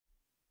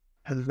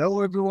Hello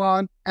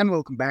everyone and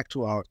welcome back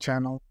to our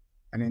channel.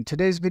 And in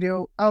today's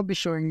video, I'll be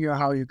showing you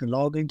how you can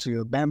log into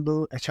your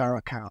Bamboo HR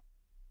account.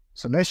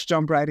 So let's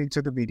jump right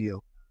into the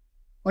video.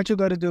 What you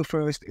gotta do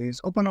first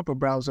is open up a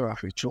browser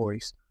of your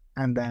choice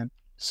and then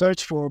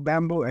search for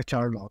Bamboo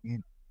HR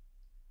login.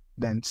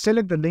 Then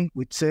select the link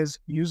which says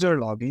user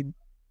login.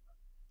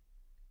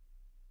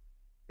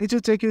 It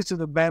will take you to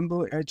the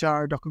Bamboo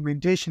HR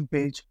documentation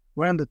page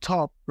where on the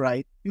top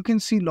right you can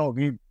see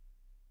login.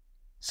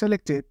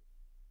 Select it.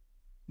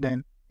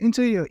 Then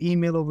enter your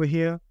email over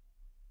here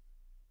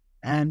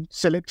and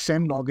select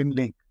send login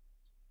link.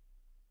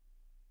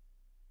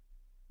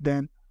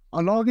 Then a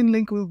login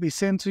link will be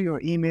sent to your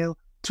email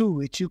through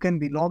which you can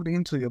be logged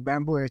into your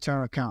Bamboo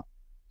HR account.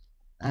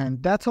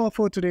 And that's all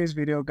for today's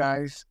video,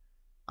 guys.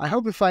 I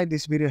hope you find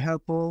this video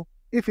helpful.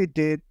 If it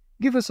did,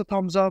 give us a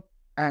thumbs up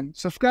and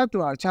subscribe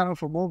to our channel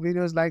for more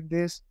videos like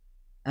this.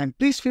 And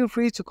please feel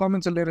free to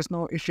comment and let us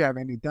know if you have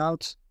any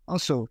doubts.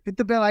 Also, hit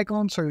the bell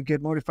icon so you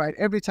get notified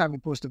every time we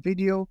post a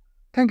video.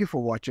 Thank you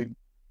for watching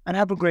and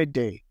have a great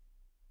day.